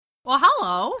Well,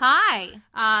 hello. Hi.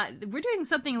 We're doing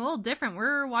something a little different.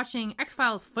 We're watching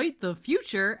X-Files Fight the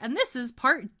Future, and this is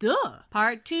part 2.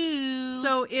 Part 2.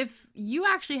 So if you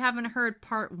actually haven't heard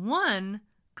part 1,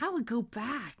 I would go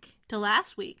back to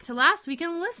last week.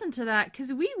 And listen to that,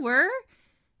 because we were,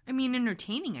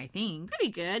 entertaining, I think. Pretty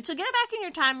good. So get it back in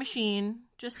your time machine.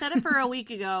 Just set it for a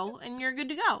week ago, and you're good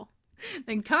to go.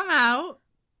 Then come out,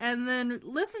 and then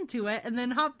listen to it, and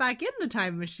then hop back in the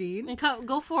time machine. And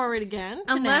go forward again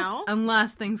to now.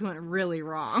 Unless things went really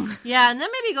wrong. Yeah, and then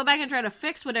maybe go back and try to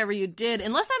fix whatever you did.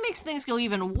 Unless that makes things go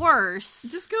even worse.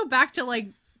 Just go back to,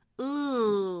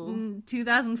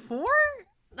 2004? Was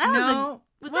that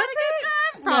a good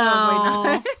time?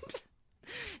 Probably not.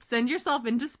 Send yourself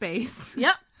into space.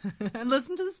 Yep. And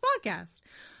listen to this podcast.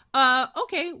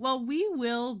 Okay, well,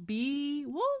 we'll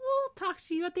talk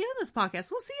to you at the end of this podcast.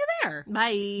 We'll see you there.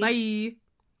 Bye. Bye.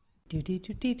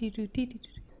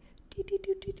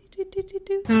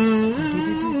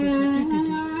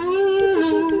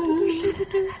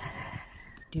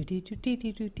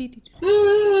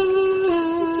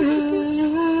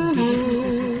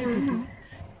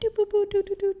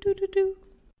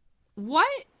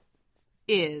 What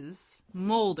is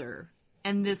Mulder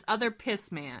and this other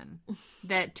piss man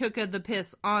that took the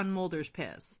piss on Mulder's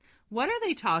piss? What are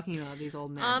they talking about, these old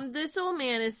men? This old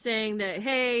man is saying that,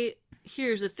 hey,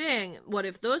 here's the thing. What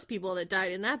if those people that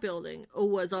died in that building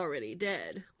was already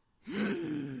dead?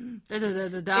 It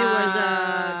was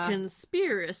a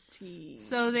conspiracy.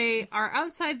 So they are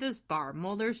outside this bar.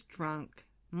 Mulder's drunk.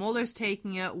 Mulder's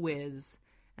taking a whiz.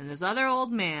 And this other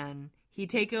old man, he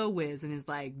take a whiz and is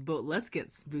like, but let's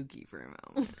get spooky for a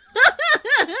moment.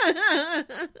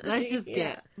 Let's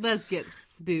get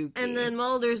spooky. And then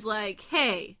Mulder's like,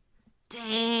 hey,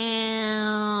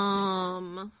 damn.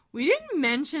 We didn't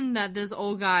mention that this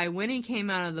old guy, when he came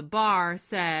out of the bar,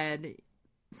 said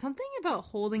something about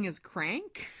holding his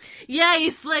crank. Yeah,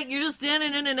 he's like, you're just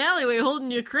standing in an alleyway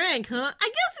holding your crank, huh? I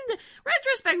guess in the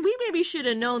retrospect, we maybe should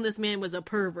have known this man was a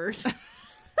pervert.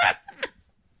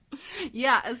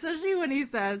 Yeah, especially when he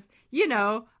says,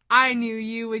 I knew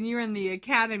you when you were in the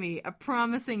academy, a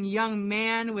promising young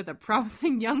man with a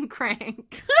promising young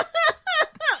crank.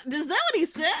 Is that what he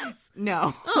says?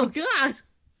 No. Oh, God.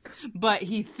 But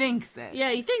he thinks it.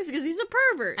 Yeah, he thinks it because he's a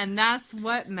pervert. And that's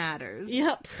what matters.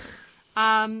 Yep.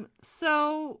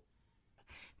 So,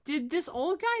 did this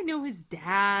old guy know his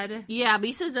dad? Yeah, but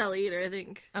he says that later, I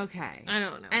think. Okay. I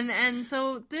don't know. And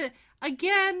so,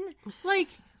 again,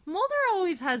 Mulder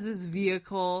always has this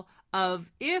vehicle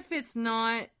of if it's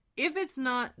not,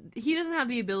 he doesn't have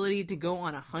the ability to go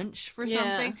on a hunch for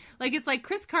something. It's like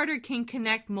Chris Carter can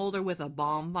connect Mulder with a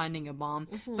bomb, finding a bomb,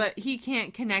 but he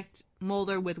can't connect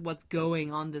Mulder with what's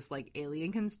going on this,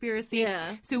 alien conspiracy.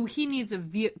 Yeah. So he needs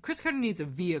Chris Carter needs a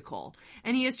vehicle.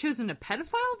 And he has chosen a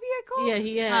pedophile vehicle. Yeah,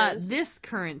 he has. This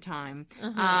current time.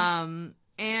 And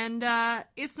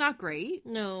it's not great.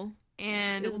 No.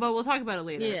 But we'll talk about it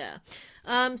later. Yeah.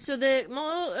 So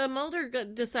Mulder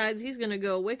decides he's going to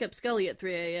go wake up Scully at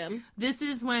 3 a.m. This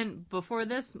is when, before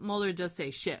this, Mulder does say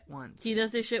shit once. He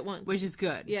does say shit once. Which is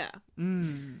good. Yeah.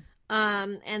 And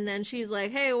then she's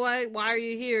like, hey, why are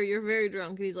you here? You're very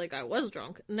drunk. And he's like, I was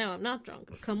drunk. No, I'm not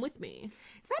drunk. Come with me.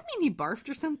 Does that mean he barfed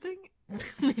or something?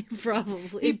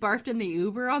 Probably. He barfed in the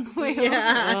Uber on the way home?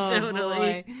 Yeah, Oh, totally.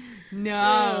 Boy.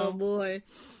 No. Oh, boy.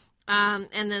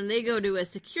 And then they go to a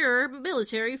secure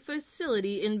military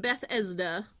facility in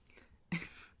Bethesda.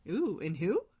 Ooh, in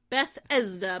who?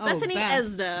 Bethesda. Oh, Bethany Beth.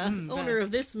 Esda, owner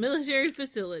of this military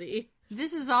facility.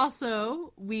 This is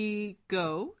also, we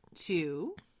go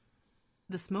to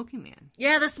the Smoking Man.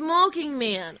 Yeah, the Smoking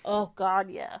Man. Oh, God,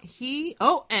 yeah.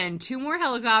 And 2 more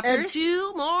helicopters. And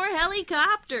 2 more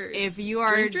helicopters. If you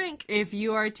are drink. If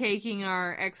you are taking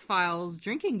our X-Files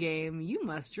drinking game, you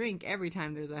must drink every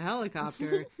time there's a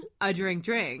helicopter. A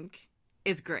drink.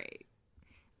 It's great.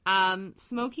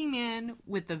 Smoking Man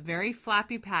with the very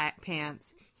flappy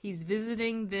pants. He's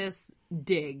visiting this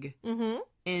dig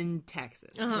in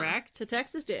Texas, correct? To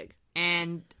Texas dig.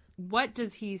 And what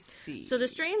does he see? So the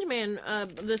strange man,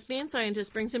 this man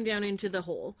scientist brings him down into the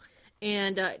hole.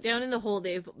 And down in the hole,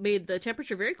 they've made the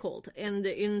temperature very cold. And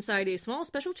inside a small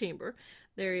special chamber,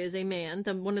 there is a man,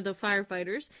 one of the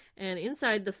firefighters. And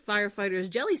inside the firefighter's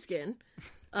jelly skin,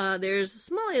 there's a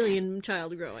small alien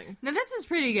child growing. Now, this is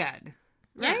pretty good.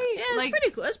 Right? Yeah, it's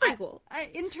pretty cool. It's pretty cool.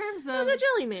 In terms of... It's a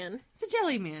jelly man. It's a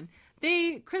jelly man.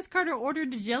 Chris Carter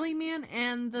ordered a jelly man,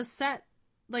 and the set,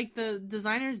 the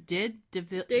designers did...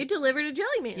 They delivered a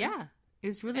jelly man. Yeah. It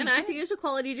was really good. I think it was a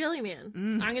quality jelly man.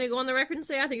 I'm going to go on the record and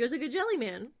say I think it was a good jelly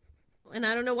man. And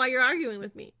I don't know why you're arguing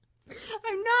with me.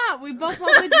 I'm not. We both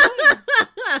love the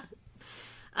jelly.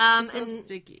 It's so and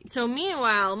sticky. so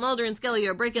meanwhile, Mulder and Scully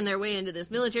are breaking their way into this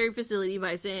military facility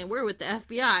by saying, "We're with the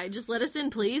FBI. Just let us in,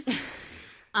 please."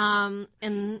 So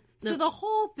the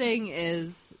whole thing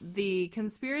is the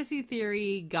conspiracy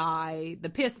theory guy, the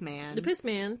piss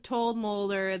man, told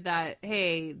Mulder that,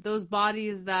 hey, those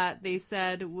bodies that they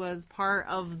said was part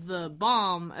of the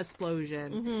bomb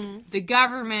explosion, the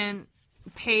government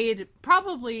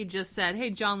probably just said, hey,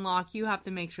 John Locke, you have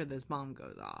to make sure this bomb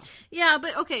goes off. Yeah,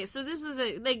 but okay, so this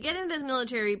is they get into this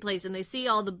military place and they see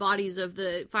all the bodies of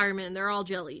the firemen and they're all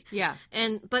jelly. Yeah.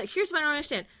 But here's what I don't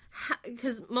understand.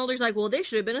 Because Mulder's like, well, they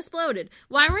should have been exploded.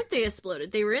 Why weren't they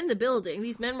exploded? They were in the building.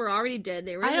 These men were already dead.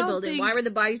 They were in the building. Why were the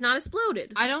bodies not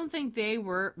exploded? I don't think they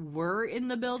were in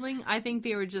the building. I think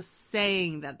they were just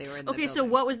saying that they were in the building. Okay, so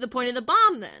what was the point of the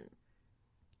bomb then?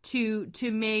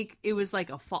 To make it was like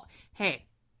a hey,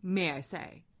 may I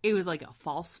say, it was like a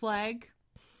false flag.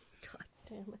 God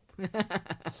damn it.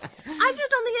 I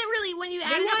just don't think it really, when you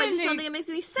add it up, I just don't think it makes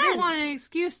any sense. They want an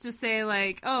excuse to say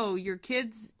like, oh, your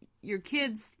kid's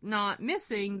not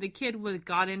missing. The kid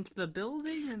got into the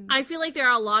building. And... I feel like there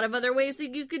are a lot of other ways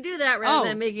that you could do that rather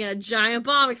than making a giant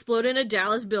bomb explode in a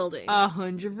Dallas building.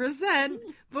 100%.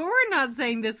 But we're not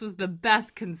saying this was the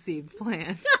best conceived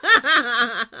plan.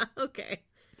 Okay.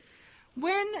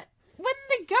 When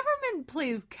the government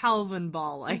plays Calvin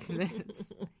ball like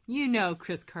this, you know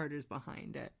Chris Carter's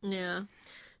behind it. Yeah.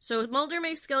 So Mulder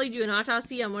makes Scully do an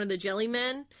autopsy on one of the jelly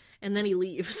men, and then he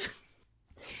leaves.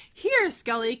 Here,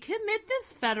 Scully, commit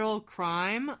this federal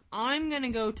crime. I'm going to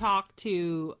go talk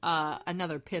to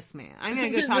another piss man. I'm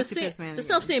going to go talk to piss man. The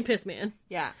self-same piss man.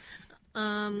 Yeah.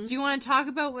 Do you want to talk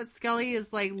about what Scully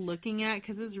is like looking at?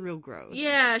 Because it's real gross.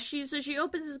 Yeah, she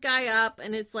opens this guy up,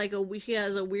 and it's like she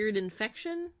has a weird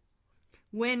infection.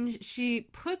 When she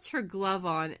puts her glove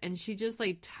on, and she just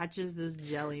like touches this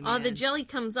jelly man. Oh, the jelly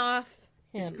comes off.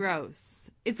 It's gross.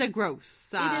 It's a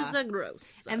gross. It is a gross.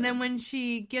 And then when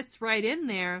she gets right in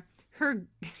there, her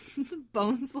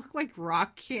bones look like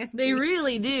rock candy. They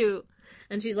really do.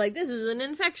 And she's like, this is an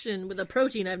infection with a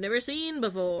protein I've never seen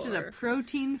before. Just a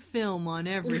protein film on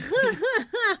everything.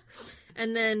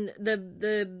 And then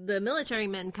the military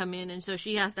men come in, and so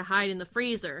she has to hide in the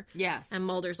freezer. Yes. And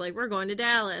Mulder's like, we're going to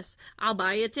Dallas. I'll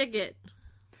buy you a ticket.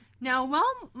 Now,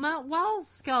 while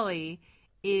Scully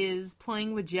is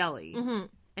playing with jelly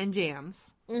and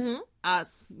jams,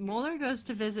 Mulder goes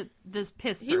to visit this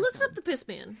piss person. He looks up the piss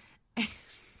man.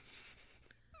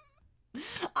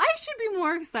 I should be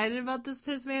more excited about this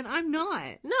piss man. I'm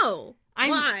not. No.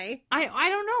 Why? I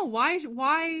don't know.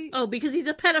 Why? Oh, because he's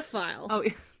a pedophile. Oh,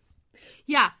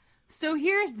 yeah. So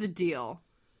here's the deal.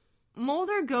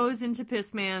 Mulder goes into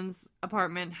Pissman's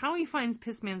apartment. How he finds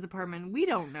Pissman's apartment, we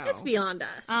don't know. That's beyond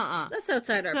us. That's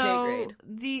outside our pay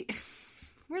grade.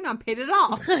 We're not paid at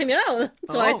all. I know.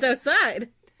 That's why it's outside.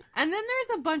 And then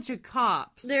there's a bunch of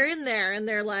cops. They're in there, and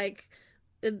they're like...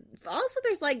 Also,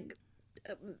 there's like...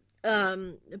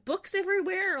 books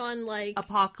everywhere on like...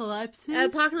 Apocalypse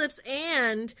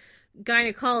and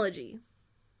gynecology.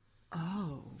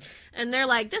 Oh. And they're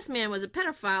like, this man was a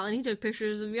pedophile, and he took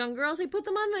pictures of young girls. He put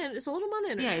them on sold them on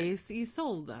the internet. Yeah, he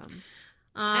sold them.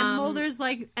 And Mulder's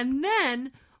like, and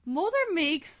then Mulder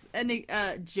makes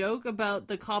a joke about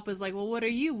the cop is like, well, what are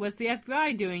you? What's the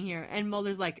FBI doing here? And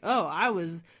Mulder's like, oh, I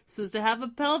was supposed to have a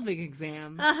pelvic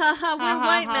exam. We're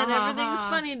white men. Everything's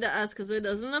funny to us because it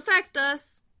doesn't affect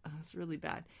us. Oh, that's really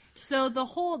bad. So the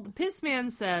piss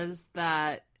man says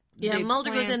that. Yeah,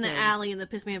 Mulder goes in the alley and the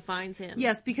piss man finds him.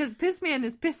 Yes, because piss man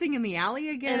is pissing in the alley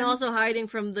again. And also hiding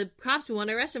from the cops who want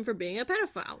to arrest him for being a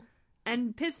pedophile.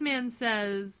 And piss man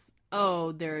says,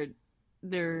 oh,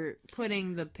 they're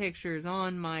putting the pictures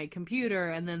on my computer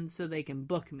and then so they can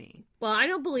book me. Well, I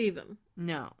don't believe him.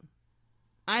 No.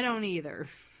 I don't either.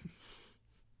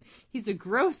 He's a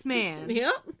gross man.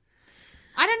 Yep.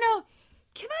 I don't know.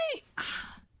 Can I...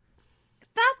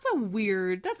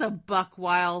 That's a buck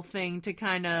wild thing to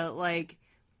kind of like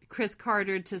Chris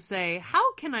Carter to say,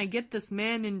 how can I get this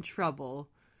man in trouble?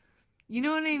 You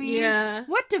know what I mean? Yeah.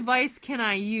 What device can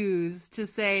I use to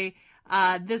say,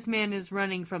 this man is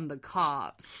running from the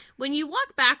cops? When you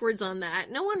walk backwards on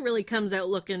that, no one really comes out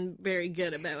looking very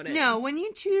good about it. No, when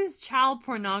you choose child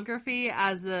pornography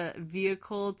as a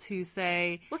vehicle to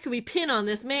say... What can we pin on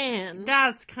this man?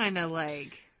 That's kind of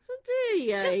like...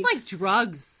 Yikes. Just like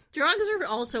drugs. Drugs are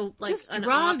also like just an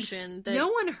drugs. option. No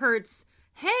one hurts.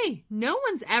 Hey, no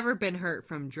one's ever been hurt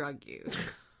from drug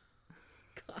use.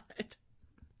 God.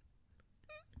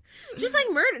 Just like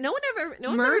murder. No one's ever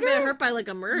been hurt by like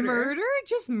a murder. Murder?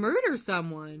 Just murder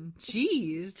someone.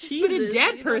 Jeez. Jesus. Put a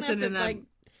dead person in that. Like,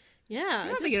 Yeah, You don't have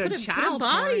just to get put a child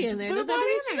body porn. in Just there. put a Doesn't have to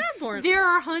body be in there. child porn. There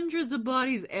are hundreds of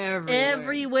bodies everywhere.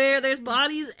 Everywhere. There's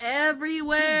bodies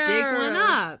everywhere. Just dig one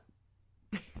up.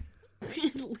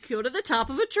 Go to the top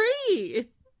of a tree.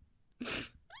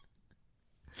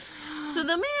 So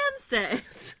the man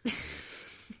says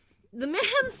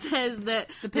that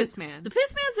The piss man. The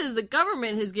piss man says the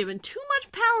government has given too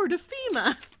much power to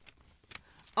FEMA.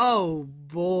 Oh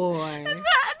boy. This is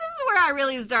where I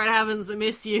really start having some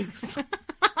issues.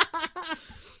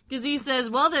 Because he says,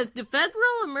 well, the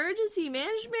Federal Emergency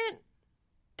Management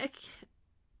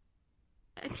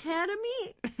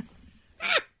Academy.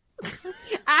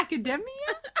 Academia?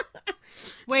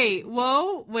 Wait.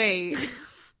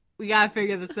 We gotta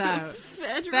figure this out.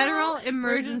 Federal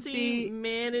Emergency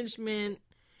Management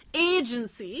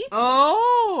Agency.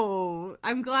 Oh,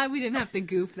 I'm glad we didn't have to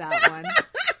goof that one.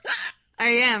 I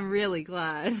am really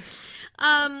glad.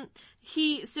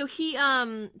 He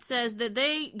says that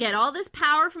they get all this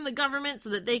power from the government so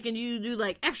that they can do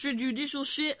like extrajudicial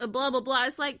shit, blah blah blah.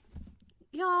 It's like,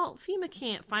 y'all, FEMA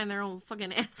can't find their own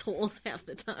fucking assholes half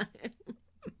the time.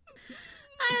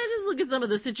 I just look at some of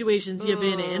the situations you've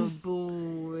been in. Oh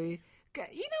boy.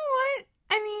 You know what?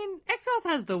 I mean, X-Files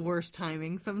has the worst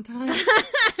timing sometimes.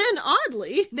 And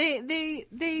oddly,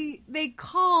 they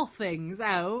call things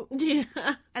out. Yeah.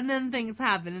 And then things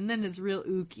happen, and then it's real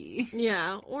ooky.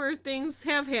 Yeah, or things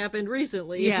have happened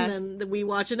recently, Yes. and then we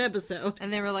watch an episode.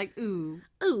 And they were like, ooh,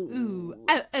 Ooh.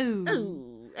 oh, oh.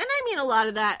 Ooh. And I mean a lot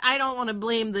of that. I don't want to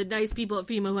blame the nice people at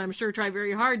FEMA who I'm sure try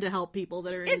very hard to help people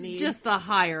that are in need. It's just the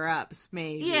higher ups,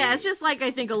 maybe. Yeah, it's just like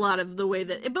I think a lot of the way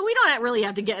that... But we don't really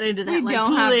have to get into that, We like,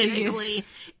 don't have to. politically.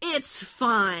 It's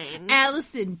fine.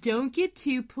 Allison, don't get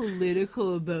too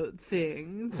political about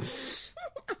things.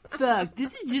 Fuck,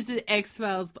 this is just an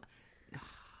X-Files...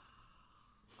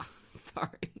 Sorry.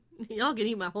 Y'all can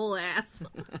eat my whole ass.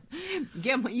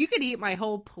 You could eat my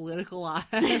whole political ass.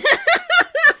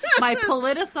 My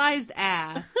politicized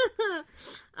ass.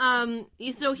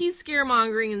 So he's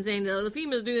scaremongering and saying that the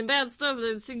FEMA's doing bad stuff.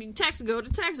 There's go to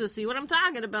Texas. See what I'm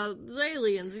talking about? It's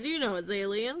aliens. Do you know it's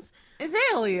aliens? It's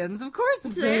aliens. Of course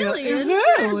it's Aliens.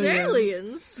 aliens. It's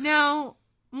aliens. Now,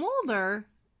 Mulder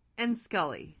and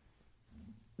Scully.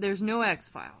 There's no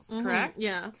X-Files, correct?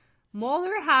 Yeah.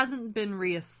 Mulder hasn't been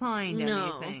reassigned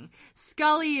No. anything.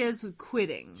 Scully is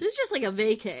quitting. It's just like a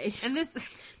vacay. And this...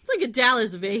 It's like a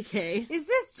Dallas vacay.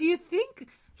 do you think,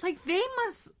 like, they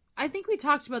must... I think we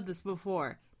talked about this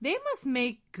before. They must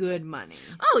make good money.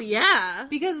 Oh, yeah.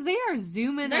 Because they are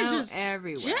zooming They're out just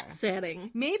everywhere. jet setting.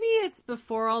 Maybe it's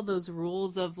before all those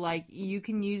rules of, like, you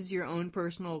can use your own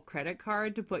personal credit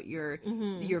card to put your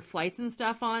flights and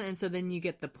stuff on, and so then you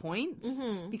get the points.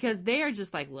 Because they are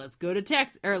just like, let's go to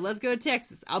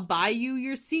Texas. I'll buy you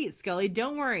your seat, Scully.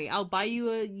 Don't worry. I'll buy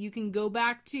you you can go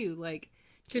back too. Like,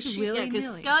 just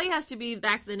Because Scully has to be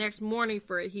back the next morning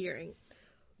for a hearing.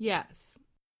 Yes.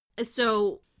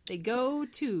 So... They go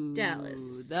to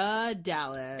Dallas. The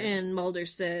Dallas. And Mulder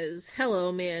says,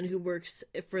 hello, man who works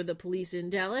for the police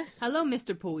in Dallas. Hello,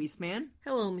 Mr. Policeman.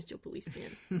 Hello, Mr.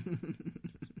 Policeman.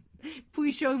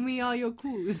 Please show me all your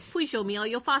clues. Please show me all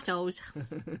your photos.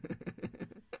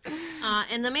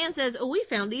 And the man says, oh, we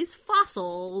found these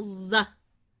fossils.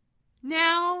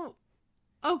 Now,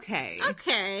 okay.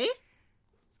 Okay.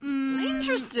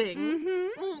 Interesting.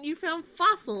 You found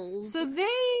fossils. So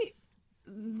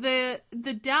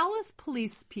the Dallas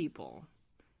police people,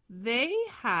 they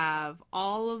have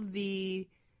all of the...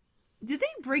 Did they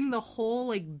bring the whole,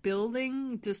 like,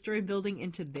 destroyed building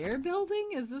into their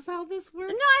building? Is this how this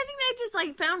works? No, I think they just,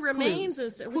 like, found remains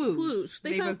and stuff. Clues.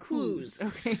 They found clues.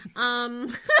 Okay.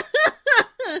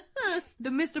 The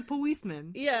Mr.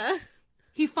 Policeman. Yeah.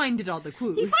 He finded all the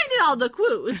clues. He finded all the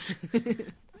clues.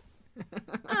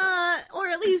 Or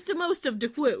at least most of the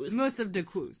clues. Most of the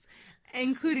clues.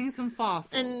 Including some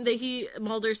fossils. And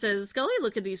Mulder says, Scully,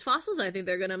 look at these fossils. I think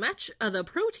they're going to match the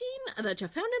protein that you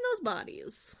found in those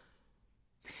bodies.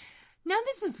 Now,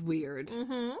 this is weird.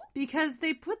 Because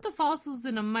they put the fossils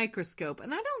in a microscope,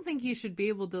 and I don't think you should be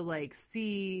able to, like,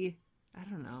 see... I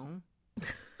don't know.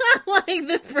 Like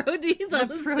the proteins on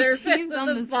the surface of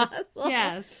the fossil?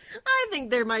 Yes. I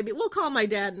think there might be. We'll call my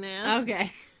dad and ask.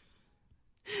 Okay.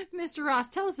 Mr. Ross,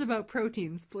 tell us about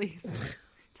proteins, please.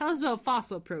 Tell us about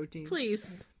fossil proteins.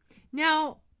 Please.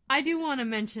 Now, I do want to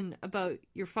mention about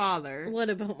your father. What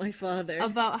about my father?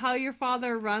 About how your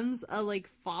father runs a, like,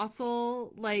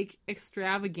 fossil, like,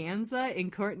 extravaganza in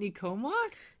Courtney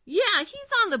Comox? Yeah,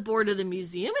 he's on the board of the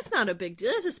museum. It's not a big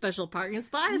deal. It's a special parking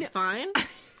spot. It's fine.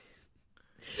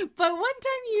 But one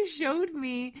time you showed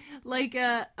me, like,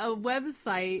 a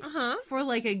website for,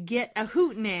 like, a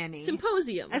hootenanny.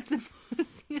 Symposium. A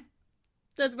symposium.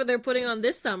 That's what they're putting on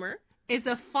this summer. It's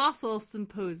a fossil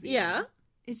symposium. Yeah.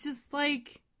 It's just,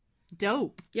 like,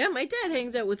 dope. Yeah, my dad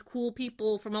hangs out with cool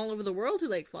people from all over the world who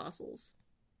like fossils.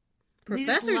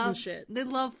 Professors and shit. They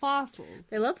love fossils.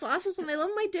 They love fossils and they love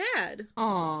my dad.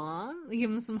 Aw. You give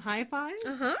him some high fives?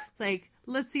 Uh-huh. It's like,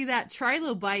 let's see that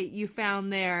trilobite you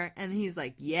found there. And he's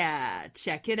like, yeah,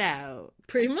 check it out.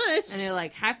 Pretty much. And they're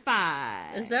like, high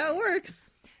five. That's how it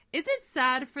works. Is it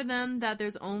sad for them that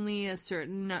there's only a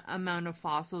certain amount of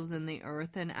fossils in the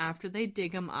earth and after they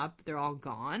dig them up, they're all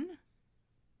gone?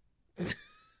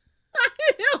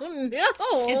 I don't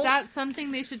know. Is that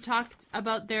something they should talk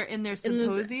about in their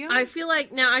symposium? I feel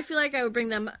like I would bring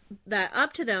that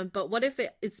up to them, but what if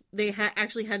they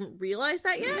actually hadn't realized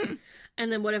that yet?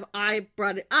 And then what if I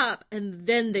brought it up and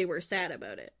then they were sad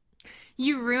about it?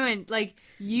 You ruined, like,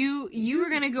 you were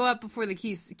going to go up before the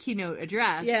keynote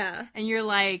address. Yeah. And you're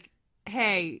like,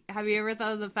 hey, have you ever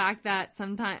thought of the fact that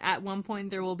sometime at one point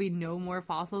there will be no more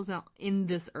fossils in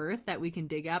this earth that we can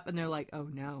dig up? And they're like, oh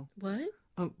no. What?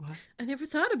 Oh, what? I never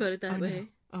thought about it that way.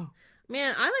 No. Oh.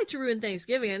 Man, I like to ruin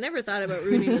Thanksgiving. I never thought about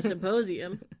ruining the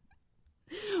symposium.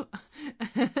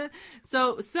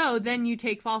 So then you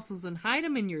take fossils and hide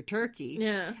them in your turkey.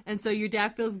 Yeah. And so your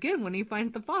dad feels good when he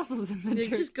finds the fossils in the They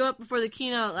turkey. just go up before the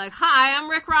keynote like, hi, I'm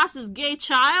Rick Ross's gay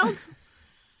child.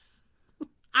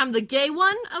 I'm the gay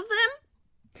one of them.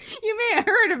 You may have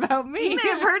heard about me. You may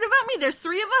have heard about me. There's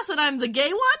 3 of us and I'm the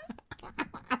gay one.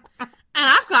 And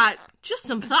I've got just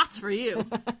some thoughts for you.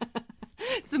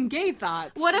 Some gay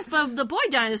thoughts. What if the boy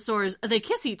dinosaurs, they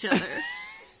kiss each other?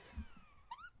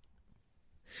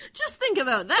 Just think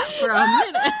about that for a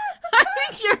minute. I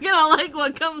think you're gonna like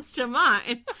what comes to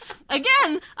mind.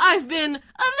 Again, I've been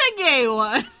the gay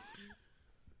one.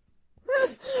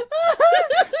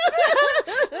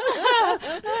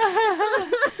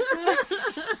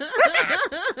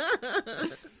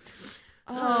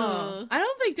 I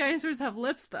don't think dinosaurs have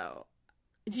lips, though.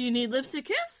 Do you need lips to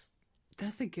kiss?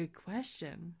 That's a good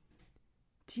question.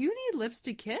 Do you need lips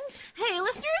to kiss? Hey,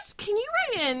 listeners, can you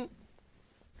write in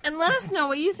and let us know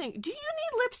what you think? Do you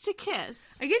need lips to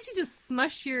kiss? I guess you just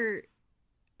smush your...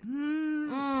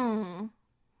 Because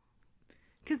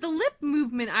the lip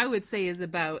movement, I would say, is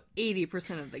about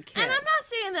 80% of the kiss. And I'm not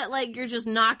saying that, like, you're just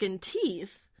knocking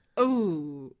teeth.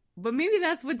 Oh, but maybe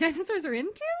that's what dinosaurs are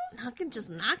into? Knocking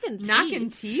teeth. Knocking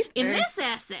teeth? In this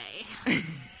essay.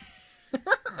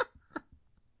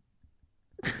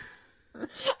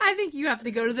 I think you have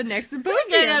to go to the next symposium.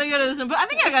 I gotta go to the symposium. I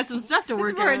think I got some stuff to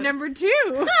work for out. number 2.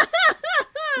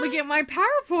 Look at my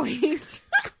PowerPoint.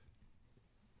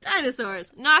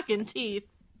 Dinosaurs. Knocking teeth.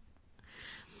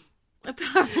 A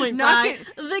PowerPoint by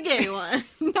the gay one.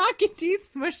 Knocking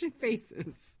teeth, smushing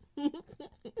faces.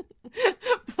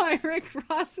 By Rick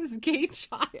Ross's gay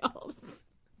child.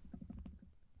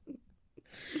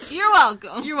 You're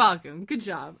welcome. You're welcome. Good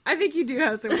job. I think you do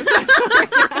have some stuff to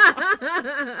work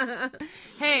out.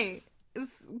 Hey,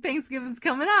 Thanksgiving's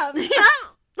coming up. Yeah.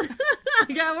 I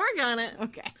gotta work on it.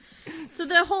 Okay. So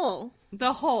the hole.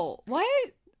 The hole. What?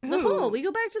 The hole. We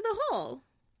go back to the hole.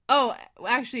 Oh,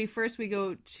 actually, first we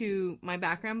go to my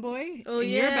background boy. Oh, and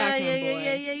yeah, your background boy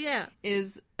yeah.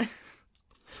 Is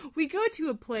we go to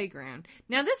a playground.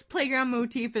 Now, this playground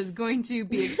motif is going to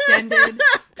be extended.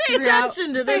 Pay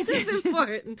attention to this. It's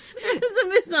important. There's a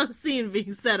mise-en-scene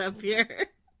being set up here.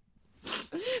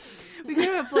 We go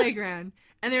to a playground,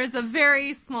 and there's a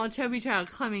very small chubby child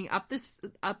climbing up the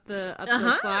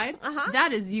slide.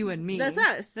 That is you and me. That's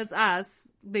us. That's us.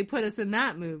 They put us in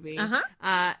that movie.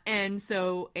 And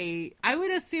so I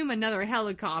would assume another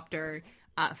helicopter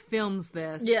films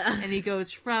this. Yeah. And he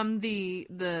goes from the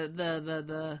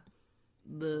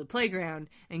playground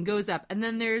and goes up, and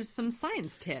then there's some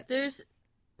science tits. There's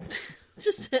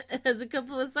just has a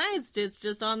couple of science tits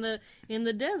just in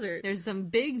the desert. There's some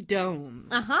big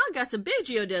domes. Got some big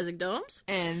geodesic domes.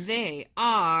 And they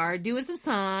are doing some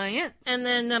science. And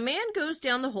then a man goes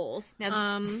down the hole.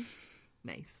 Now,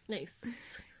 Nice.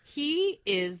 He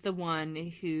is the one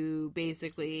who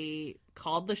basically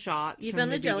called the shots. He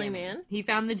found the jelly man. He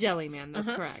found the jelly man. That's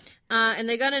correct. And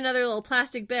they got another little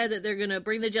plastic bed that they're going to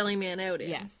bring the jelly man out in.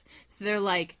 Yes. So they're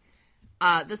like,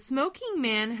 the smoking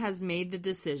man has made the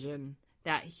decision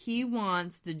that he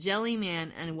wants the jelly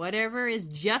man and whatever is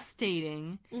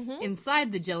gestating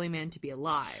inside the jelly man to be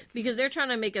alive. Because they're trying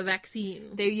to make a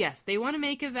vaccine. They want to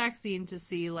make a vaccine to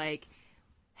see, like,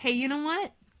 hey, you know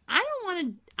what? I don't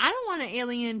want an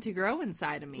alien to grow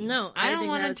inside of me. No, I don't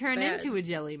want to turn bad. into a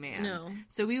jelly man. No.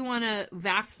 So we want to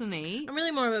vaccinate. I'm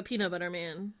really more of a peanut butter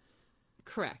man.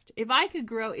 Correct. If I could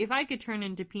turn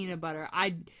into peanut butter,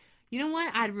 you know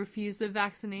what? I'd refuse the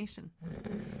vaccination.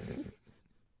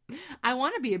 I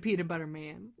want to be a peanut butter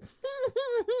man.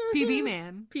 PB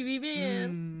man. PB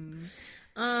man.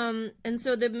 And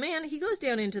so the man, he goes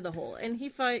down into the hole, and he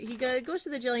goes to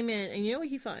the jelly man, and you know what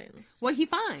he finds? What he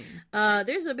find?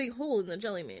 There's a big hole in the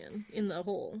jelly man, in the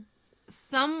hole.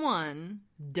 Someone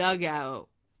dug out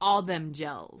all them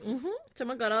gels. Mm-hmm.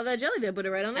 Someone got all that jelly, they put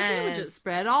it right on the sandwiches.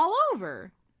 Spread all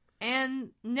over. And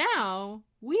now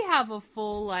we have a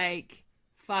full, like,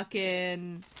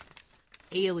 fucking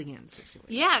alien situation.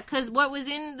 Yeah, because what was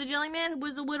in the jelly man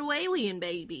was a little alien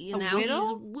baby. And now he's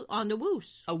on the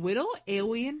loose. A little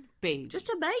alien baby. Just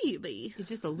a baby. He's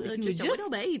just a little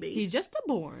baby. He's just a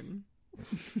born.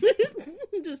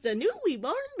 Just a newly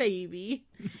born baby.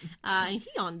 And he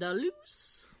on the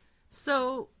loose.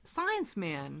 So, Science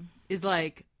Man is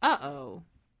like, uh-oh.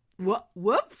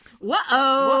 Whoops.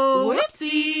 Whoa.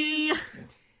 Whoopsie.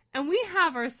 And we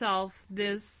have ourselves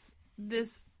this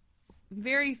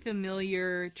very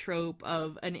familiar trope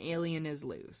of an alien is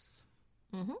loose.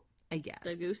 Mm-hmm. I guess.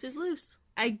 The goose is loose.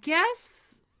 I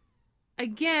guess,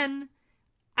 again,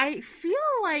 I feel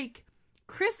like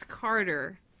Chris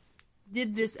Carter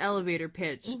did this elevator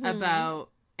pitch about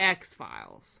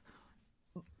X-Files.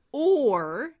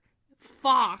 Or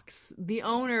Fox, the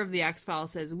owner of the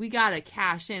X-Files, says, we gotta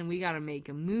cash in, we gotta make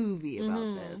a movie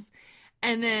about this.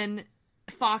 And then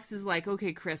Fox is like,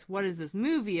 okay, Chris, what is this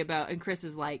movie about? And Chris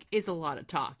is like, it's a lot of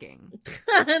talking.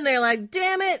 And they're like,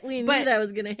 damn it, we knew that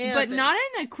was gonna happen. But not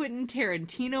in a Quentin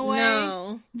Tarantino way.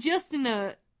 No. Just in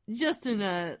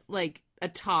a like a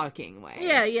talking way.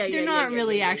 Yeah. They're not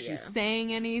really actually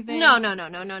saying anything. No.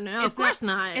 Of course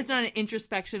not. It's not an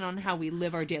introspection on how we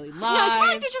live our daily lives. No, it's more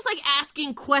like they're just like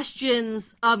asking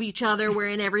questions of each other,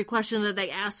 wherein every question that they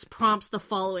ask prompts the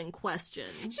following question.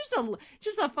 Just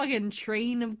a fucking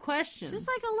train of questions. Just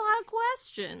like a lot of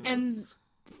questions.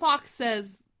 And Fox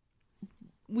says,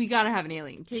 we gotta have an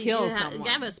alien kill someone.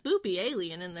 Have a spoopy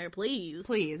alien in there, please.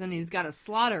 Please, and he's gotta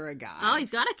slaughter a guy. Oh, he's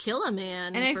gotta kill a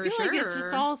man. And I feel like it's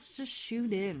just all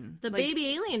shoot in. The baby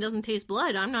alien doesn't taste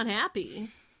blood. I'm not happy.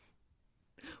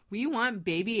 We want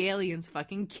baby aliens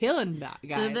fucking killing guys.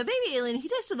 So the baby alien, he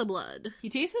tasted the blood. He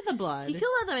tasted the blood. He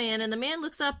killed the man, and the man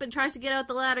looks up and tries to get out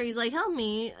the ladder. He's like, help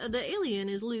me. The alien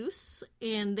is loose,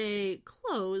 and they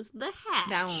close the hatch.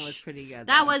 That one was pretty good.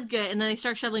 That was good, and then they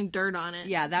start shoveling dirt on it.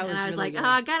 Yeah, that was I was really like, good.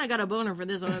 I kind of got a boner for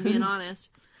this one, I'm being honest.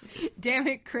 Damn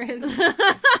it, Chris.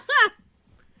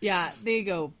 Yeah, they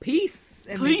go, peace,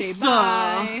 and Peace. they say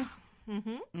bye.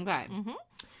 Mm-hmm. Okay. Mm-hmm.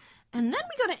 And then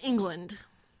we go to England.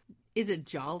 Is it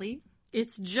jolly?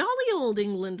 It's jolly old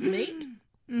England, mate.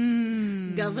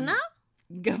 Governor?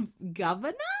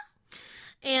 Governor?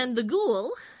 And the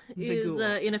ghoul is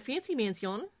in a fancy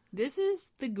mansion. This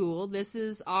is the ghoul. This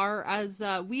is as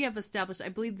we have established, I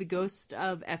believe, the ghost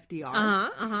of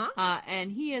FDR. And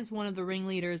he is one of the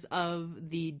ringleaders of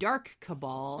the Dark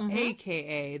Cabal,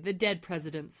 a.k.a. the Dead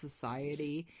Presidents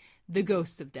Society, the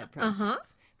ghosts of dead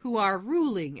presidents, who are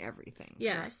ruling everything.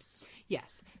 Yes. Right?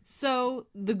 Yes. So,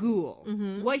 the ghoul,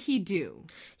 what he do?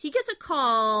 He gets a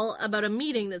call about a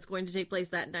meeting that's going to take place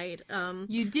that night.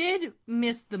 You did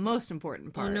miss the most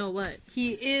important part. Oh, no, what?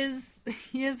 He is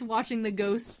watching the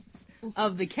ghosts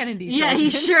of the Kennedy children. Yeah, he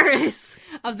sure is.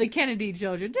 Of the Kennedy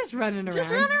children, just running around.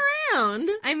 Just run around.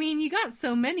 I mean, you got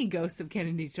so many ghosts of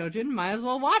Kennedy children, might as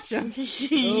well watch them.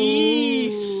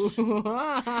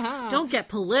 Oh. Don't get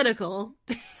political.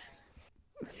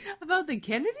 About the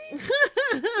Kennedys?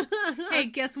 Hey,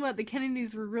 guess what? The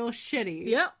Kennedys were real shitty.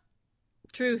 Yep.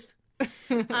 Truth.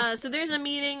 So there's a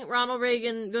meeting.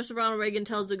 Ghost of Ronald Reagan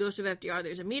tells the ghost of FDR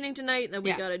there's a meeting tonight that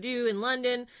we gotta do in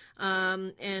London.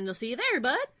 And they'll see you there,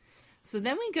 bud. So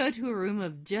then we go to a room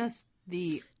of just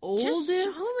the oldest,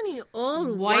 just so many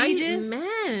old whitest white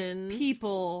men.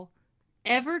 People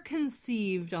ever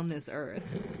conceived on this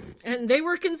earth. And they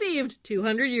were conceived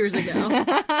 200 years ago.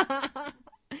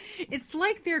 It's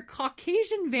like they're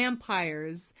Caucasian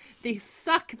vampires. They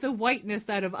suck the whiteness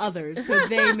out of others so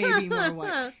they may be more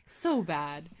white. So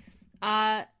bad.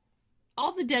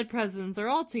 All the dead presidents are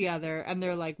all together and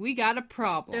they're like, we got a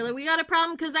problem. They're like, we got a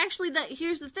problem because actually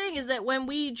here's the thing is that when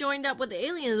we joined up with the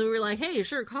aliens, we were like, hey,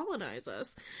 sure, colonize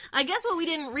us. I guess what we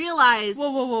didn't realize...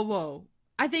 Whoa.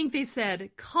 I think they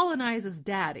said, colonize us,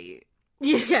 daddy.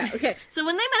 Yeah, okay. So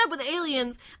when they met up with the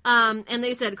aliens, and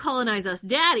they said, colonize us,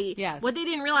 daddy, what they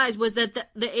didn't realize was that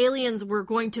the aliens were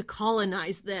going to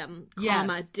colonize them,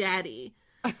 comma, daddy.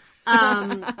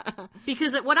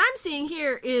 Because what I'm seeing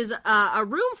here is a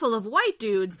room full of white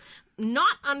dudes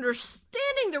not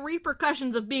understanding the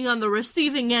repercussions of being on the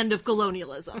receiving end of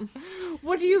colonialism.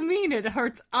 What do you mean it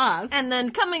hurts us? And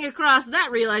then coming across that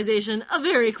realization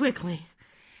very quickly.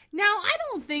 Now, I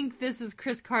don't think this is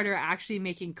Chris Carter actually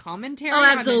making commentary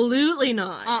absolutely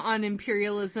not. On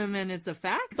imperialism and its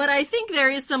effects. But I think there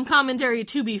is some commentary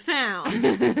to be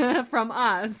found. From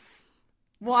us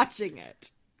watching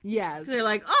it. Yes. They're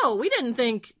like, oh, we didn't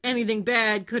think anything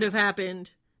bad could have happened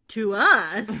to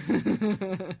us.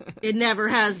 It never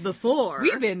has before.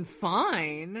 We've been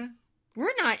fine. We're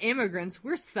not immigrants.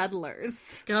 We're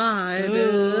settlers.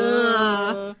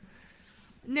 God.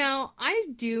 Now, I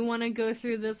do want to go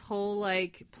through this whole,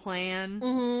 like,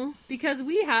 plan. Because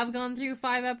we have gone through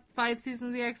five seasons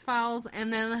of The X-Files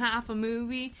and then half a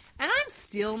movie. And I'm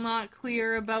still not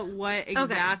clear about what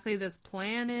exactly this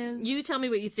plan is. You tell me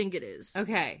what you think it is.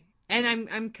 Okay.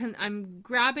 And I'm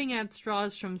grabbing at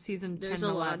straws from season 10 and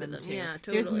 11, too. Yeah,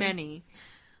 totally. There's many.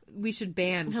 We should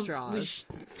ban straws.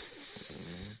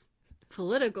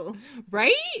 Political.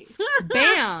 Right?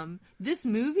 Bam! This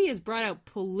movie has brought out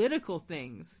political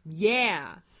things.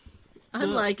 Yeah.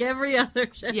 Unlike every other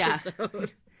episode. Yeah.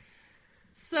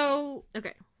 So,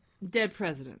 okay. Dead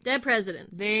presidents. Dead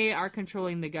presidents. They are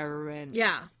controlling the government.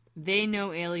 Yeah. They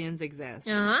know aliens exist.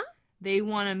 Uh-huh. They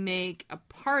want to make a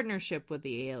partnership with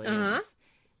the aliens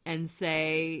and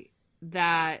say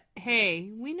that, hey,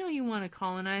 we know you want to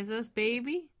colonize us,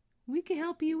 baby. We can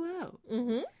help you out.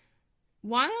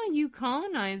 Why don't you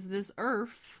colonize this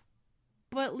Earth,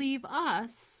 but leave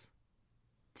us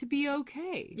to be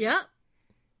okay? Yeah.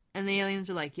 And the aliens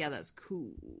are like, yeah, that's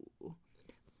cool.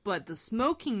 But the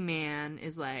smoking man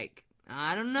is like,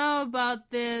 I don't know about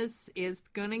this. It's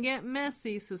gonna get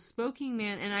messy. So smoking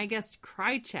man and I guess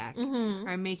Krychek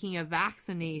are making a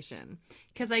vaccination.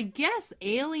 Because I guess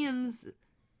aliens,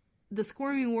 the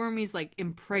squirmy wormies, like,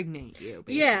 impregnate you.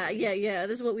 Basically. Yeah.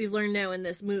 This is what we've learned now in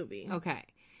this movie. Okay.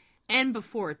 And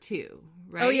before, too,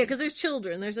 right? Oh, yeah, because there's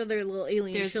children. There's other little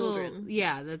alien children.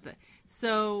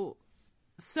 So,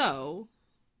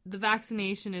 the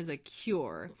vaccination is a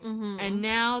cure. And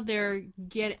now they're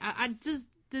getting...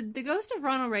 the ghost of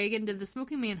Ronald Reagan, did the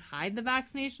smoking man hide the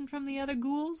vaccination from the other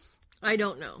ghouls? I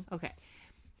don't know. Okay.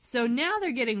 So now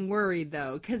they're getting worried,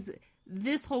 though, because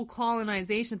this whole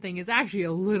colonization thing is actually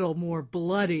a little more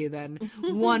bloody than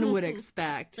one would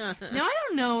expect. Now, I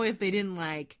don't know if they didn't,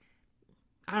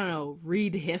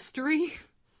 read history,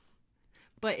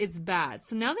 but it's bad.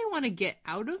 So now they want to get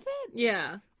out of it?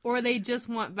 Yeah. Or they just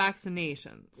want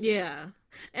vaccinations? Yeah.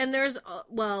 And there's,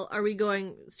 are we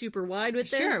going super wide with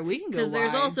this? Sure, we can go wide. Because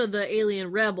there's also the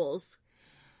alien rebels.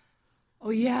 Oh,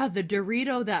 yeah, the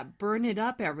Dorito that burned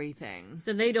up everything.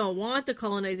 So they don't want the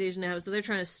colonization to happen, so they're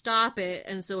trying to stop it,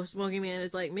 and so Smoking Man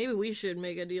is like, maybe we should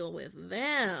make a deal with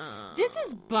them. This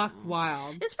is buck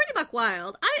wild. It's pretty buck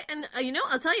wild.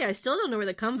 I'll tell you, I still don't know where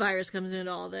the cum virus comes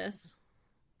into all this.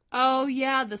 Oh,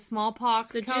 yeah, the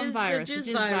smallpox cum virus. The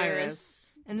jizz virus.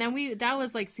 And then that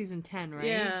was like season 10, right?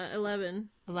 Yeah, 11.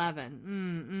 But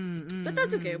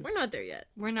that's okay. We're not there yet.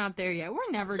 We're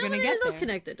never going to get there. They'll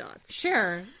connect the dots.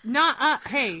 Sure.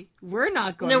 Hey, we're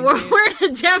not going to. No,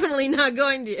 we're definitely not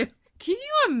going to. Can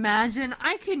you imagine?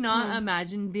 I could not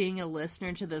imagine being a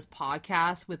listener to this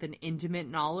podcast with an intimate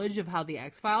knowledge of how the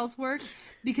X-Files work,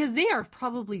 because they are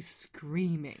probably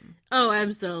screaming. Oh,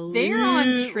 absolutely. They're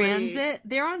on transit.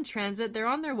 They're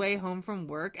on their way home from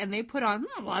work, and they put on,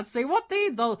 let's say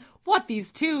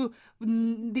these two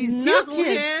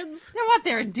kids, what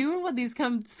they're doing, what these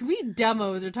sweet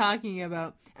demos are talking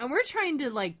about. And we're trying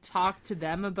to, talk to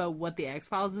them about what the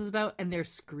X-Files is about, and they're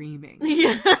screaming.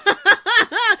 Yeah.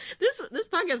 This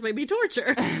podcast might be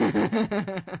torture.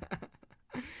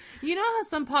 You know how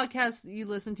some podcasts you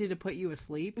listen to put you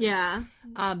asleep? Yeah.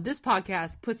 This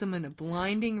podcast puts them in a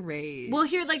blinding rage. Well,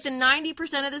 here, the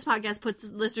 90% of this podcast puts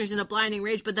listeners in a blinding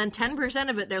rage, but then 10%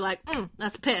 of it, they're like,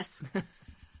 that's piss.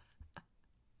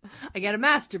 I gotta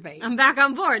masturbate. I'm back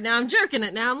on board. Now I'm jerking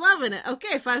it. Now I'm loving it.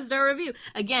 Okay, 5-star review.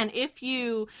 Again, if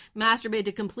you masturbate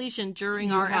to completion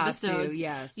during our episodes,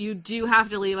 yes, you do have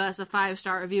to leave us a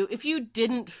 5-star review. If you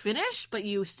didn't finish, but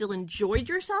you still enjoyed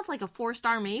yourself, like a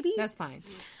 4-star maybe, that's fine.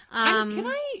 Can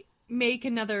I make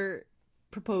another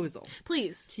proposal,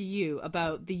 please, to you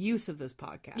about the use of this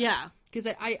podcast? Yeah, because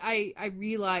I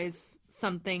realize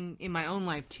something in my own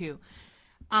life too.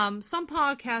 Some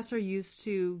podcasts are used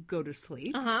to go to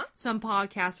sleep. Some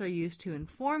podcasts are used to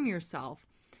inform yourself.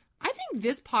 I think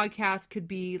this podcast could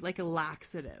be like a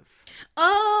laxative.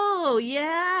 Oh,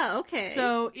 yeah, okay.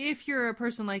 So if you're a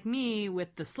person like me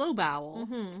with the slow bowel,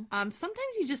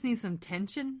 sometimes you just need some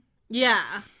tension. Yeah.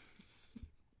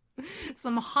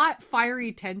 Some hot,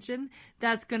 fiery tension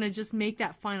that's going to just make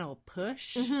that final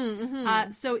push.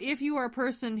 So if you are a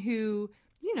person who,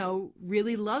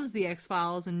 really loves the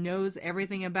X-Files and knows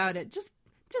everything about it, just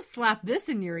just slap this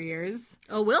in your ears.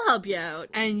 Oh, we'll help you out.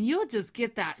 And you'll just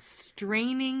get that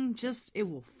straining, it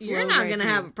will flow. You're not going to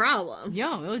have a problem.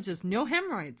 Yo, it'll just, no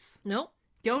hemorrhoids. Nope.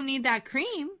 Don't need that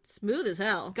cream. Smooth as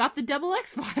hell. Got the double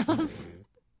X-Files.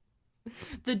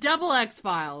 The double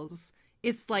X-Files.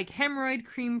 It's like hemorrhoid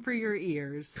cream for your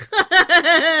ears.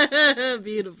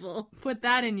 Beautiful. Put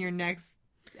that in your next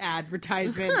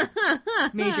advertisement.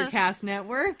 Major Cast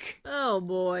Network. Oh,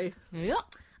 boy.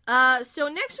 Yep. So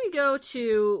next we go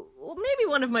to, maybe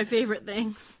one of my favorite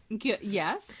things.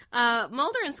 Yes.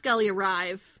 Mulder and Scully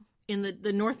arrive in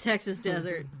the North Texas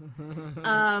desert.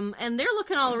 And they're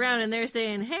looking all around and they're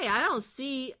saying, hey, I don't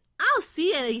see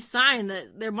any sign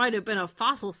that there might have been a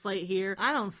fossil site here.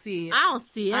 I don't see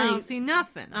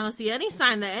nothing. I don't see any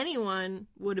sign that anyone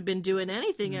would have been doing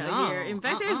anything out here. In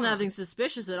fact, there's nothing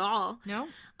suspicious at all. No.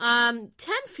 10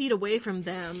 feet away from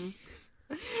them.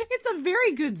 It's a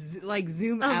very good,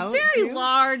 zoom out. A very too.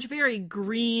 large, very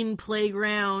green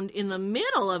playground in the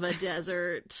middle of a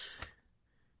desert.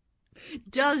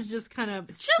 Does just kind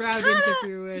of sprout into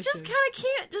fruition. Just kind of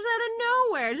can't, just out of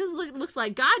nowhere. It just looks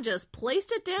like God just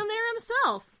placed it down there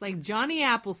himself. It's like Johnny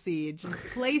Appleseed, just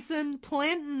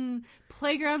planting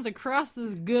playgrounds across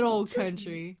this good old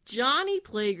country. Johnny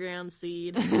Playground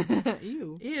Seed.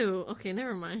 Ew. Ew. Okay,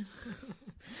 never mind.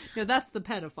 No, that's the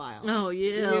pedophile. Oh,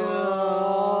 yeah.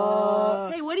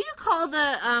 Hey, what do you call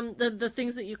the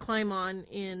things that you climb on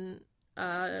in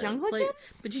Jungle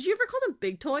gyms? But did you ever call them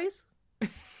big toys?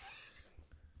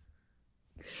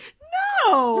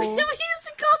 No! We used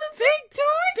to call them big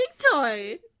toys? Big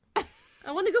toy.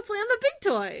 I want to go play on the big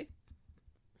toy.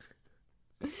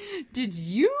 Did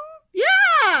you?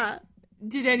 Yeah!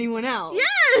 Did anyone else?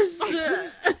 Yes!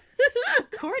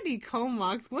 Courtney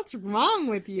Comox, what's wrong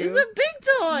with you? It's a big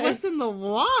toy. What's in the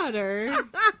water?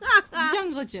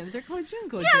 Jungle gyms. They're called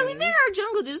jungle gyms. Yeah, I mean, there are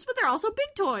jungle gyms, but they're also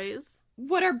big toys.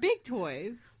 What are big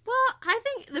toys? Well, I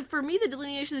think that for me, the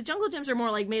delineation of the jungle gyms are more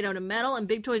like made out of metal, and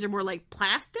big toys are more like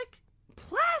plastic.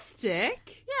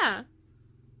 Plastic? Yeah.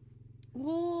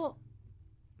 Well,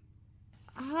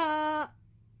 plastic?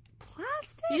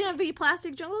 You didn't have any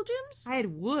plastic jungle gyms? I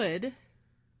had wood.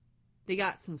 They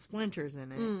got some splinters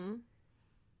in it. Mm.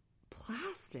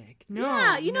 Plastic? No.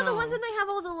 Yeah, you know the ones that they have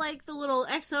all the little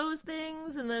exos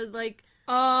things and the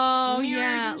Oh, mirrors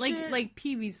yeah, and shit? like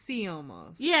PVC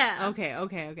almost. Yeah.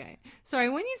 Okay. Sorry,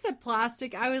 when you said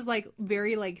plastic, I was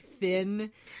very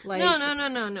thin.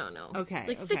 No.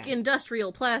 Okay. Thick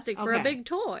industrial plastic for a Okay. big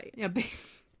toy. Yeah,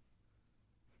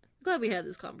 Glad we had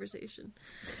this conversation.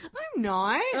 I'm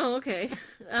not. Oh, okay.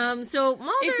 So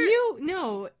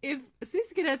Mulder. If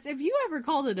Space Cadets, if you ever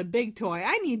called it a big toy,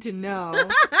 I need to know.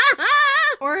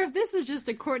 Or if this is just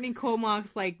a Courtney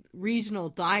Comox regional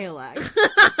dialect.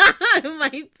 It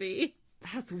might be.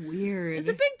 That's weird. It's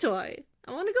a big toy.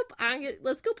 I want to go.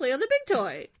 Let's go play on the big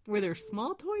toy. Were there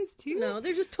small toys too? No,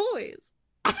 they're just toys.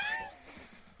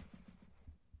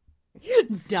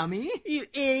 Dummy. You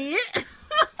idiot.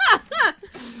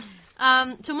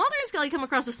 So Mulder and Scully come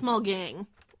across a small gang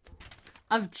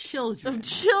Of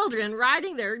children.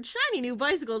 riding their shiny new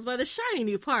bicycles by the shiny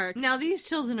new park. Now, these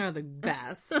children are the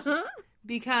best.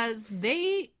 Because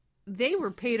they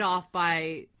were paid off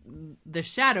by the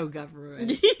shadow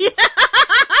government.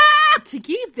 To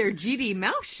keep their GD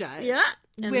mouth shut. Yeah.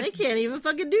 And they can't even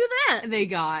fucking do that. They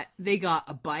got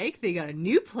a bike, they got a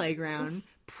new playground,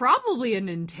 probably a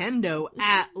Nintendo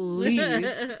at least.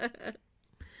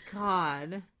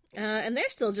 God. And they're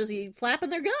still just flapping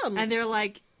their gums. And they're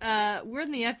like, we're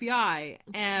in the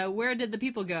FBI. Where did the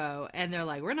people go? And they're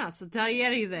like, we're not supposed to tell you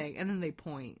anything. And then they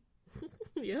point.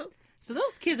 Yep. So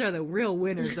those kids are the real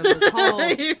winners of this whole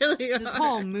They really are. this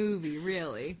whole movie,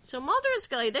 really. So Mulder and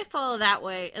Scully, they follow that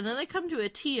way, and then they come to a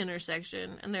T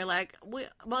intersection, and they're like,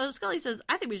 Scully says,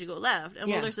 I think we should go left. And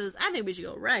Mulder says, I think we should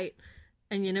go right.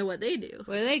 And you know what they do?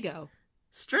 Where do they go?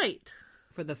 Straight.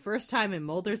 For the first time in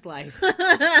Mulder's life. And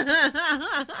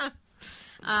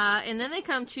then they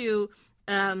come to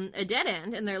a dead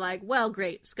end, and they're like, well,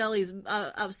 great. Scully's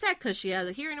upset because she has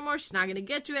a hearing no more. She's not going to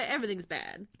get to it. Everything's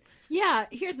bad. Yeah,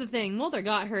 here's the thing. Mulder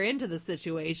got her into the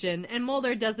situation, and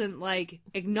Mulder doesn't,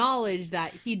 acknowledge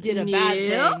that he did a bad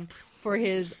thing for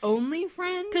his only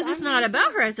friend. Because it's not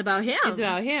about her, it's about him. It's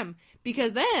about him.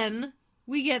 Because then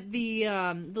we get the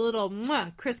little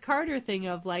Chris Carter thing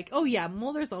of oh yeah,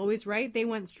 Mulder's always right. They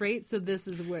went straight, so this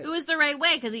is where... It was the right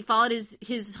way, because he followed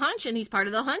his hunch, and he's part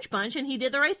of the hunch bunch, and he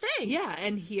did the right thing. Yeah,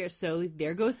 and so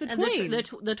there goes the and twin.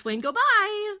 The twin go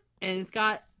by. And it's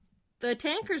got... The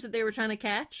tankers that they were trying to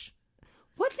catch.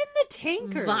 What's in the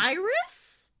tankers?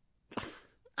 Virus?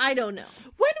 I don't know.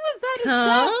 When was that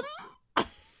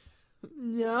established?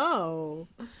 No.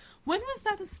 When was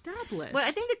that established? Well,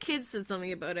 I think the kids said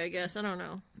something about it, I guess. I don't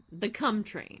know. The cum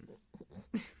train.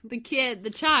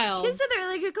 The child. Kids said they're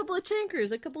like a couple of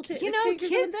chankers, chankers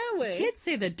kids, went that way. Kids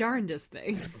say the darndest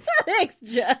things. Thanks,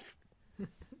 Jeff.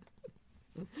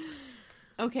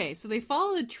 Okay, so they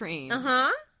follow the train.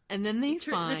 Uh-huh. And then they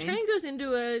find... The train goes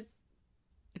into a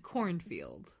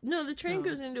cornfield. No, the train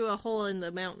goes into a hole in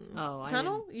the mountain. Oh,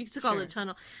 tunnel? You used to call it a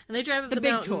tunnel. And they drive up the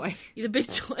big mountain. toy. The big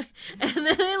toy. And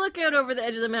then they look out over the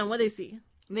edge of the mountain. What do they see?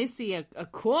 They see a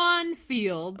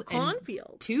cornfield. A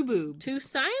cornfield. 2 boobs. 2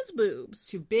 science boobs.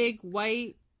 2 big,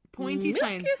 white, pointy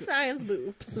science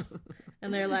boobs.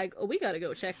 And they're like, oh, we gotta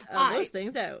go check those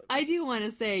things out. I do want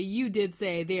to say, you did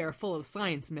say they are full of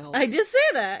science milk. I did say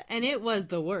that. And it was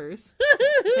the worst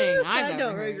thing I've ever heard. I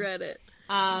don't regret it.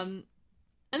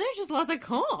 And there's just lots of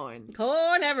corn.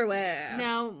 Corn everywhere.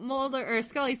 Now,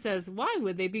 Scully says, why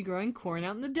would they be growing corn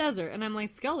out in the desert? And I'm like,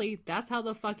 Scully, that's how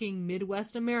the fucking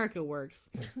Midwest America works.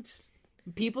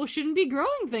 People shouldn't be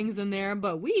growing things in there,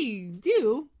 but we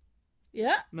do.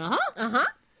 Yeah. Uh-huh. Uh-huh.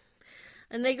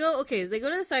 And they go to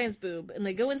the science boob, and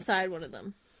they go inside one of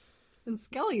them. And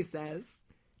Scully says,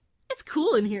 it's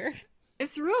cool in here.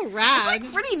 It's real rad. It's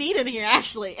like pretty neat in here,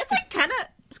 actually. It's like kind of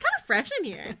fresh in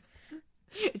here.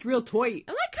 It's real toy.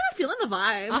 I'm like kind of feeling the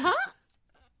vibe. Uh-huh.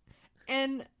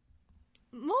 And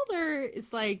Mulder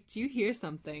is like, do you hear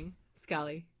something,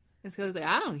 Scully? And Scully's like,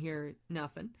 I don't hear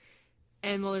nothing.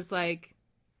 And Mulder's like,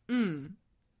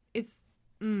 it's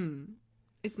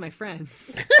my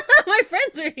friends. My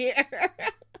friends are here.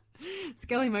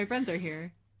 Scully, my friends are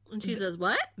here. And she says,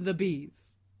 what? The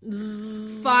bees.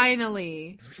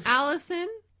 Finally. Allison,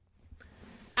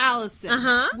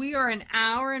 we are an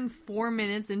hour and 4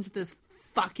 minutes into this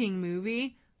fucking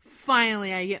movie.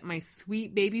 Finally, I get my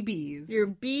sweet baby bees. Your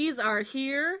bees are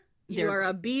here. You are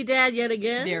a bee dad yet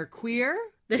again. They're queer.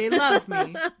 They love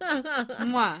me.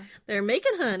 Mwah. They're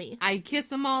making honey. I kiss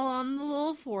them all on the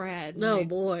little forehead. Oh,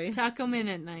 boy. Tuck them in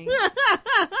at night.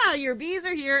 Your bees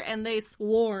are here, and they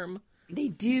swarm. They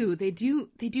do. They do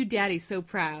Daddy so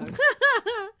proud.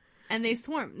 And they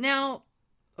swarm. Now,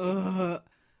 why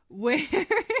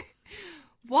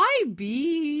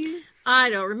bees? I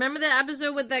don't remember that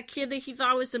episode with that kid that he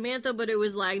thought was Samantha, but it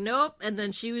was like, nope. And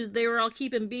then they were all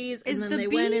keeping bees, and then they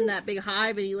went in that big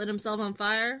hive, and he lit himself on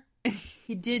fire.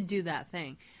 He did do that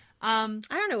thing. I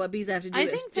don't know what bees have to do with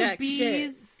I think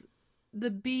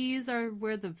the bees are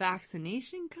where the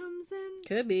vaccination comes in.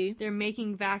 Could be. They're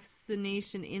making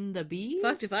vaccination in the bees.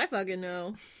 Fucked if I fucking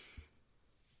know.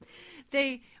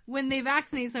 When they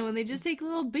vaccinate someone, they just take a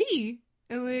little bee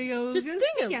and they go, just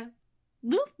sting him.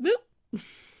 Boop, boop.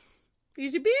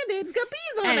 Here's your Band-Aid. It's got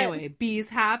bees on it. Anyway, bees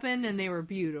happened and they were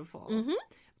beautiful. Mm-hmm.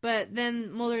 But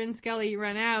then Mulder and Scully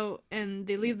run out and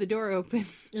they leave the door open.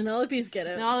 And all the bees get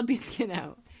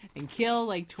out. And kill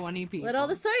like 20 people. Let all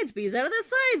the science bees out of that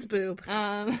science boob.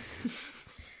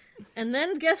 And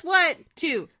then guess what?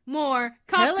 2 more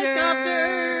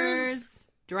helicopters.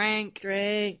 Drank.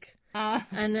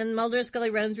 And then Mulder and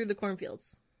Scully run through the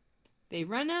cornfields. They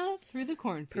run out through the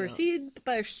cornfields.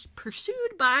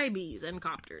 Pursued by bees and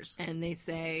copters. And they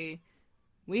say,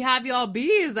 we have your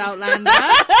bees, Outlander.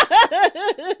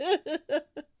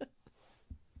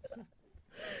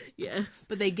 Yes.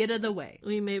 But they get out of the way.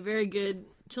 We made very good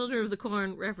Children of the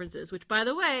Corn references, which, by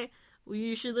the way,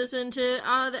 you should listen to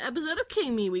the episode of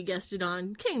King Me we guested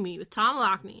on. King Me with Tom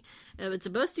Lockney. It's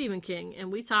about Stephen King, and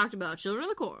we talked about Children of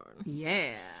the Corn.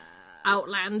 Yeah.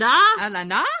 Outlander.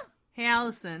 Hey,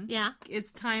 Allison. Yeah?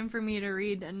 It's time for me to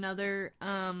read another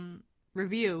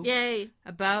review. Yay.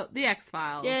 About The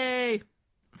X-Files. Yay.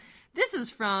 This is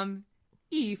from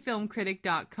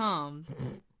efilmcritic.com.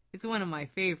 It's one of my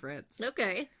favorites.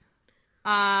 Okay.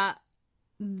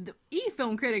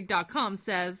 efilmcritic.com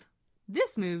says,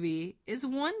 this movie is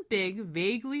one big,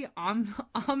 vaguely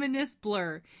ominous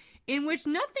blur in which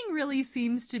nothing really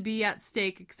seems to be at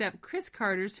stake except Chris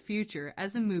Carter's future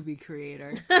as a movie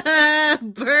creator.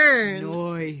 Burn.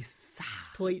 Noise.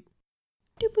 Tweet.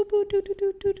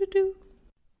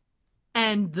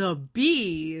 And the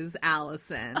bees,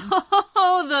 Allison.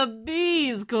 Oh, the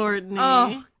bees, Courtney.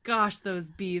 Oh, gosh, those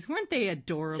bees. Weren't they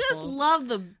adorable? Just love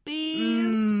the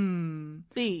bees.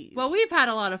 Bees. Well, we've had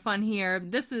a lot of fun here.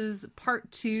 This is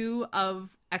part 2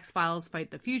 of X-Files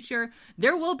Fight the Future.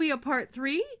 There will be a part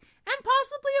 3 and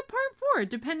possibly a part 4,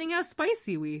 depending how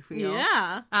spicy we feel.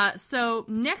 Yeah. So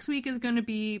next week is going to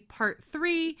be part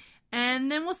 3,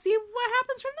 and then we'll see what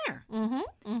happens from there. Mm-hmm.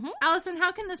 Mm-hmm. Allison,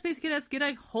 how can the Space Cadets get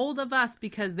a hold of us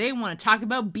because they want to talk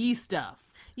about bee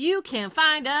stuff? You can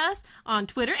find us on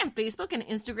Twitter and Facebook and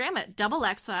Instagram at Double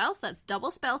X Files. That's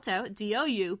double spelt out,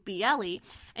 DOUBLE.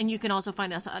 And you can also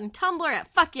find us on Tumblr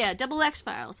at Fuck Yeah, Double X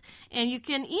Files. And you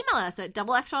can email us at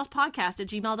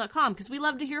doublexfilespodcast@gmail.com because we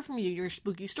love to hear from you. Your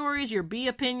spooky stories, your bee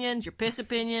opinions, your piss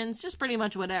opinions, just pretty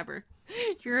much whatever.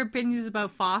 Your opinions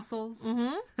about fossils.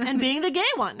 Mm-hmm. And being the gay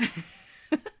one.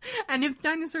 And if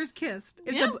dinosaurs kissed.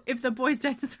 If the boys'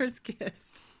 dinosaurs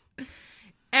kissed.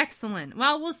 Excellent.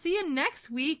 Well, we'll see you next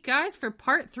week, guys, for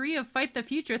part 3 of Fight the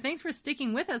Future. Thanks for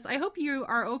sticking with us. I hope you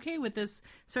are okay with this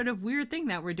sort of weird thing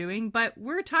that we're doing, but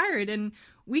we're tired and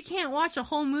we can't watch a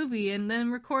whole movie and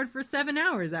then record for 7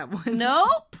 hours at once.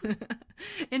 Nope.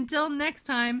 Until next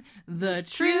time, the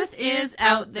truth is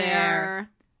out there.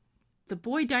 The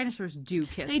boy dinosaurs do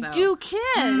kiss, They though. do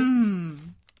kiss.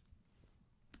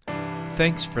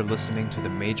 Thanks for listening to the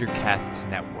Major Casts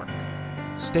Network.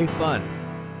 Stay fun,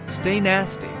 stay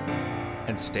nasty,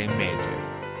 and stay major.